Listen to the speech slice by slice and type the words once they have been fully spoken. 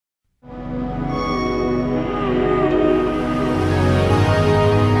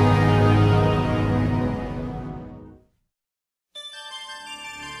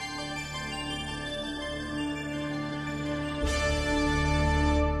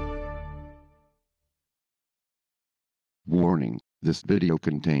Warning, this video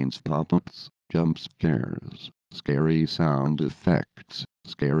contains pop-ups, jump scares, scary sound effects,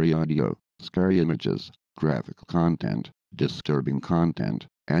 scary audio, scary images, graphic content, disturbing content,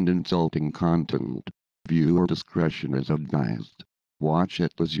 and insulting content. Viewer discretion is advised. Watch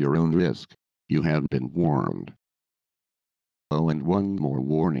it at your own risk. You have been warned. Oh, and one more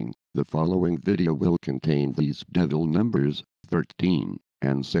warning, the following video will contain these devil numbers, 13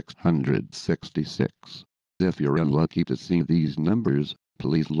 and 666. If you're unlucky to see these numbers,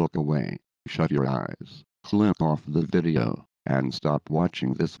 please look away, shut your eyes, click off the video, and stop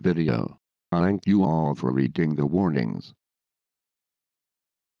watching this video. Thank you all for reading the warnings.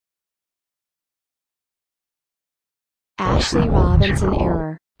 Ashley Robinson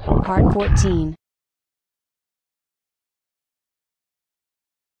Error. Part 14.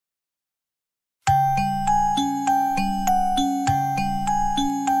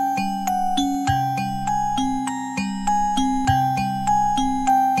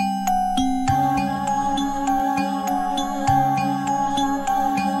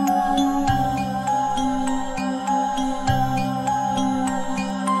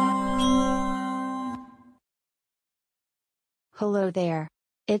 Hello there.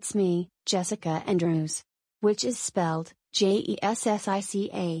 It's me, Jessica Andrews. Which is spelled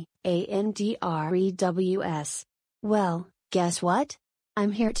JESSICA, ANDREWS. Well, guess what?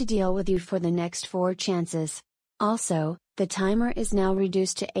 I'm here to deal with you for the next 4 chances. Also, the timer is now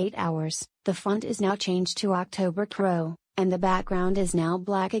reduced to 8 hours, the font is now changed to October Crow, and the background is now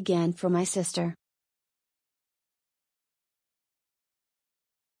black again for my sister.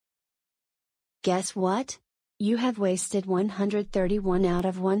 Guess what? You have wasted 131 out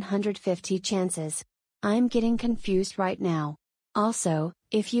of 150 chances. I'm getting confused right now. Also,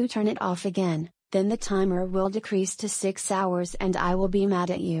 if you turn it off again, then the timer will decrease to 6 hours and I will be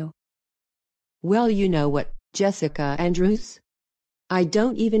mad at you. Well, you know what, Jessica Andrews? I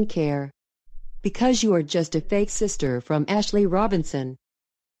don't even care. Because you are just a fake sister from Ashley Robinson.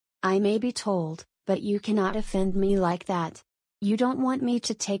 I may be told, but you cannot offend me like that. You don't want me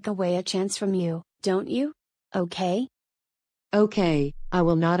to take away a chance from you, don't you? Okay? Okay, I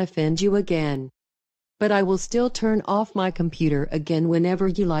will not offend you again. But I will still turn off my computer again whenever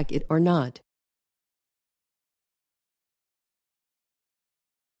you like it or not.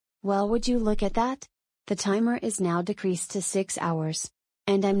 Well, would you look at that? The timer is now decreased to 6 hours.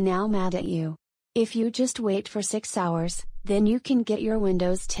 And I'm now mad at you. If you just wait for 6 hours, then you can get your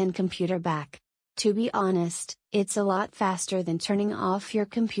Windows 10 computer back. To be honest, it's a lot faster than turning off your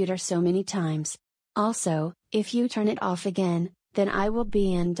computer so many times. Also, if you turn it off again, then I will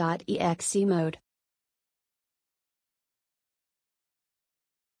be in .exe mode.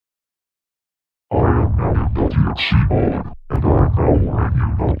 I am now in .exe mode, and I am now warning you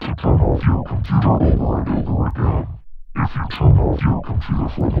not to turn off your computer over and over again. If you turn off your computer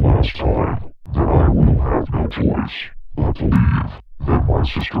for the last time, then I will have no choice but to leave. Then my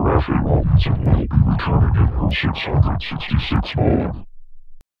sister Ashley Robinson will be returning in her 666 mode.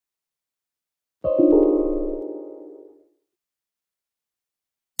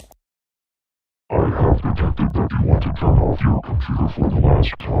 I have detected that you want to turn off your computer for the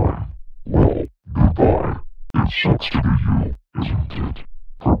last time. Well, goodbye. It sucks to be you, isn't it?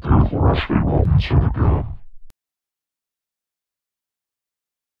 Prepare for Ashley Robinson again.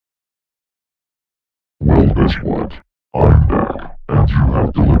 Well, guess what? I'm back, and you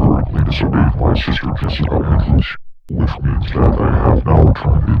have deliberately disobeyed my sister Jessica Andrews, which means that I have now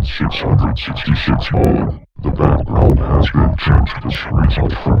returned in 666 mode. The background has been changed to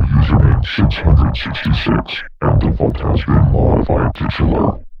screenshot from username 666, and the font has been modified to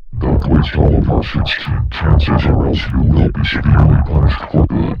chiller. Don't waste all of our 16 chances or else you will be severely punished for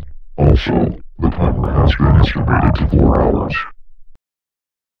good. Also, the timer has been estimated to 4 hours.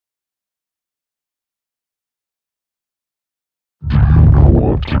 Do you know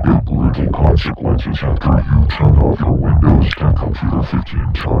what to get brutal consequences after you turn off your Windows 10 computer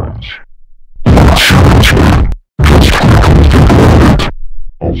 15 times?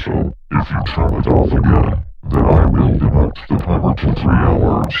 Also, if you turn it off again, then I will deduct the timer to 3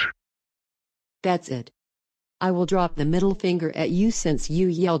 hours. That's it. I will drop the middle finger at you since you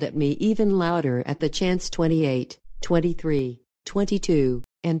yelled at me even louder at the chance 28, 23, 22,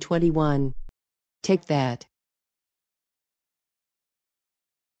 and 21. Take that.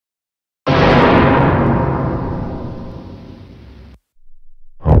 How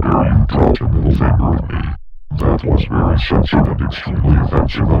dare you drop the middle finger at me? That was very sensitive and extremely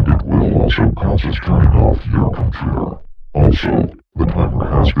offensive, and it will also count as turning off your computer. Also, the timer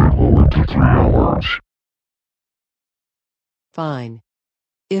has been lowered to 3 hours. Fine.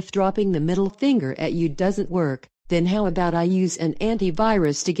 If dropping the middle finger at you doesn't work, Then how about I use an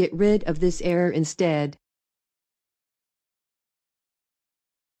antivirus to get rid of this error instead?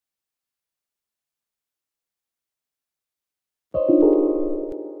 Oh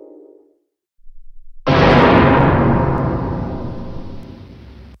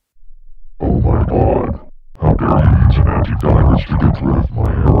my god. How dare you use an antivirus to get rid of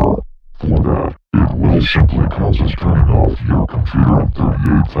my error? For that, it will simply count as turning off your computer in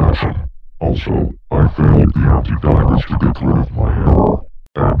 38 fashion. Also, I failed the antivirus to get rid of my error.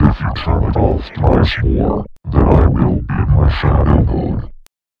 And if you turn it off twice more, then I will be in my shadow mode.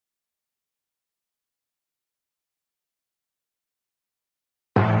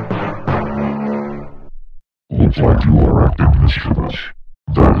 Looks like you are acting mischievous.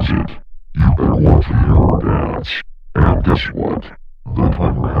 That is it. You better watch the error dance. And guess what? The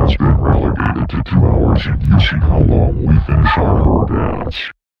timer has been relegated to 2 hours and you see how long we finish our error dance.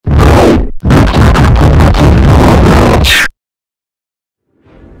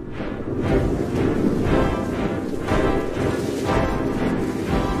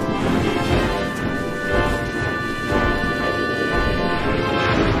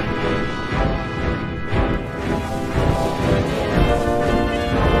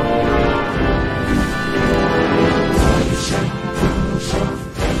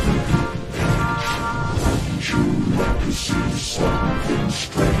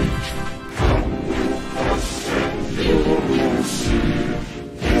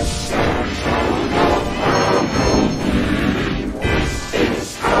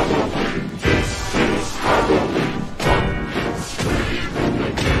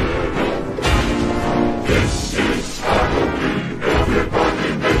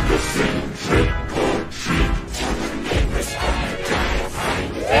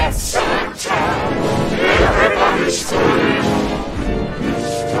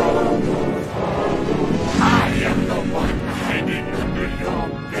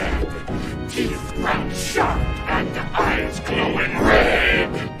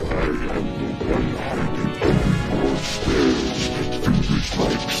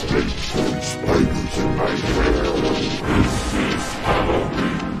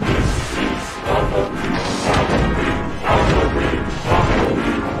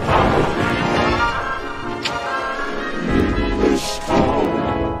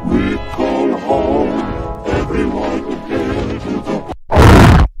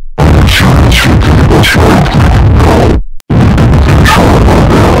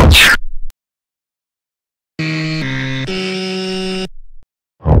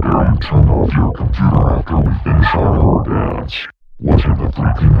 Turn off your computer after we finish our error dance. What in the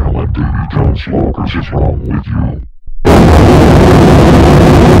freaking hell and Davy Jones Lockers is wrong with you?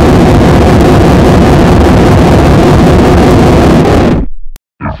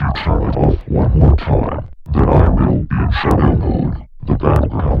 If you turn it off one more time, then I will be in shadow mode. The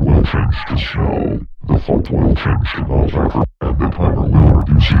background will change to snow, the font will change to Mavery, and the timer will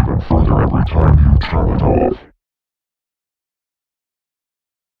reduce even further every time you turn it off.